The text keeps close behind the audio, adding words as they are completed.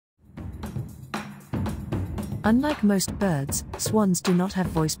Unlike most birds, swans do not have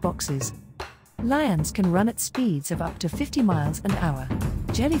voice boxes. Lions can run at speeds of up to 50 miles an hour.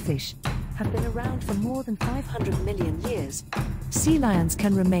 Jellyfish have been around for more than 500 million years. Sea lions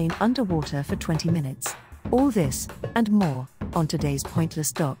can remain underwater for 20 minutes. All this, and more, on today's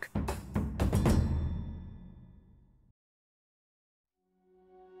Pointless Doc.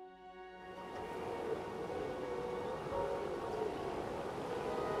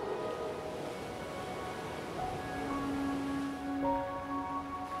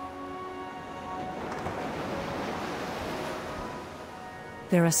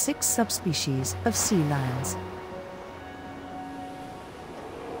 There are 6 subspecies of sea lions.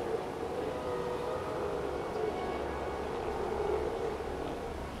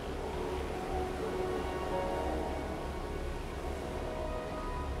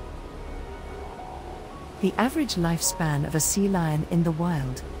 The average lifespan of a sea lion in the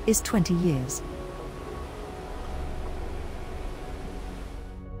wild is 20 years.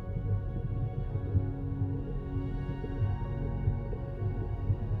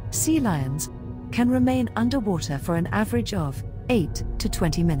 Sea lions can remain underwater for an average of 8 to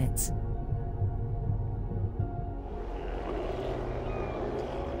 20 minutes.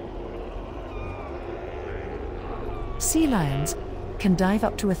 Sea lions can dive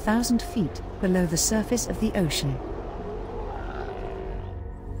up to 1,000 feet below the surface of the ocean.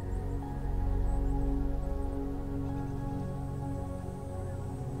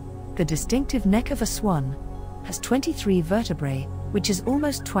 The distinctive neck of a swan has 23 vertebrae, which is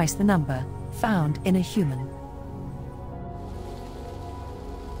almost twice the number found in a human.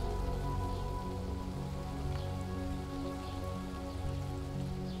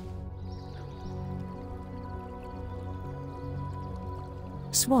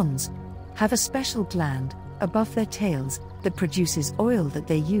 Swans have a special gland above their tails that produces oil that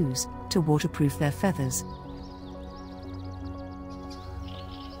they use to waterproof their feathers.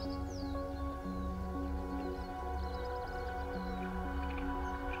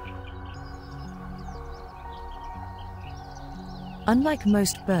 Unlike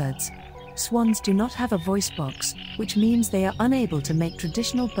most birds, swans do not have a voice box, which means they are unable to make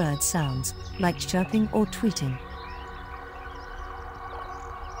traditional bird sounds, like chirping or tweeting.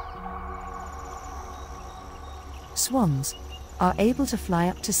 Swans are able to fly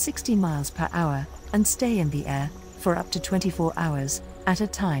up to 60 miles per hour and stay in the air for up to 24 hours at a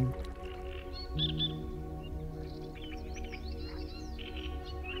time.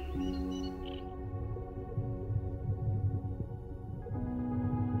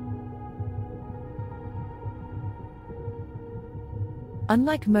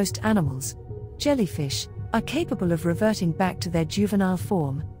 Unlike most animals, jellyfish are capable of reverting back to their juvenile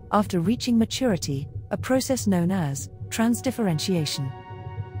form after reaching maturity, a process known as transdifferentiation.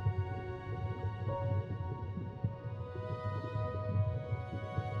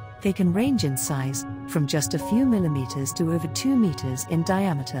 They can range in size from just a few millimeters to over 2 meters in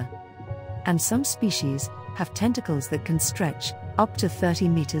diameter. And some species have tentacles that can stretch up to 30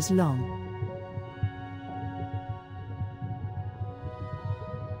 meters long.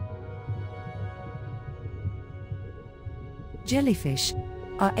 Jellyfish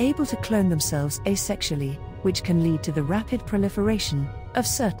are able to clone themselves asexually, which can lead to the rapid proliferation of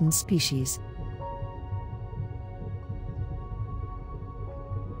certain species.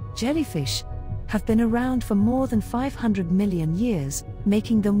 Jellyfish have been around for more than 500 million years,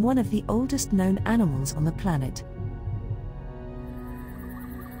 making them one of the oldest known animals on the planet.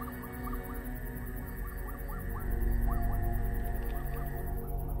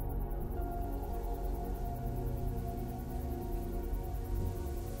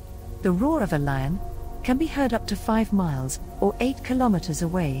 The roar of a lion can be heard up to 5 miles or 8 kilometers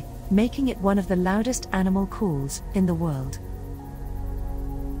away, making it one of the loudest animal calls in the world.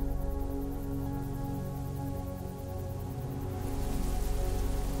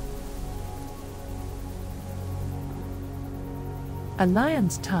 A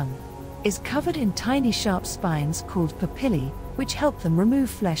lion's tongue is covered in tiny sharp spines called papillae, which help them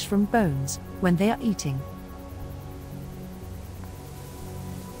remove flesh from bones when they are eating.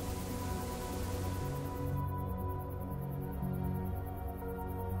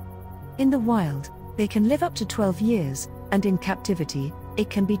 In the wild, they can live up to 12 years, and in captivity, it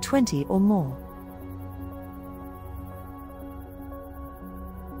can be 20 or more.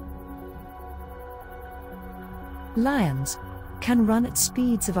 Lions can run at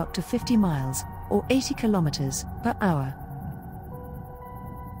speeds of up to 50 miles, or 80 kilometers per hour.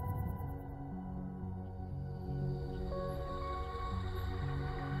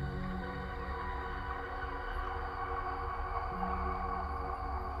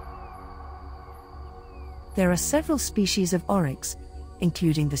 There are several species of oryx,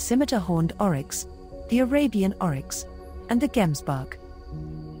 including the scimitar-horned oryx, the Arabian oryx, and the gemsbok.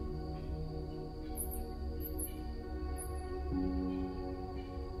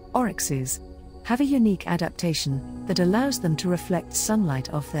 Oryxes have a unique adaptation that allows them to reflect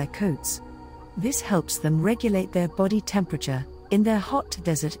sunlight off their coats. This helps them regulate their body temperature in their hot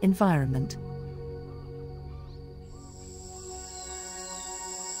desert environment.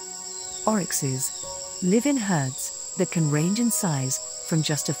 Oryxes live in herds that can range in size from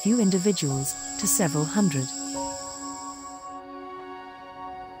just a few individuals to several hundred.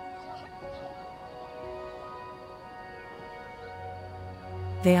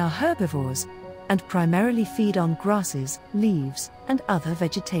 They are herbivores and primarily feed on grasses, leaves, and other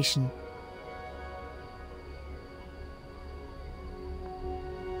vegetation.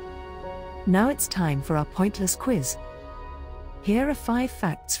 Now it's time for our pointless quiz. Here are 5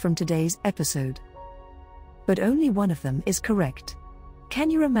 facts from today's episode. But only one of them is correct. Can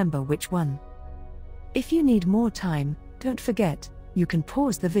you remember which one? If you need more time, don't forget, you can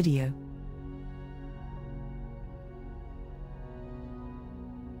pause the video.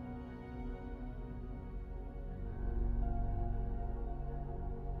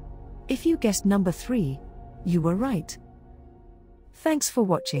 If you guessed number 3, you were right. Thanks for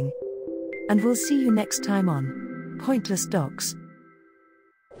watching. And we'll see you next time on Pointless Docs.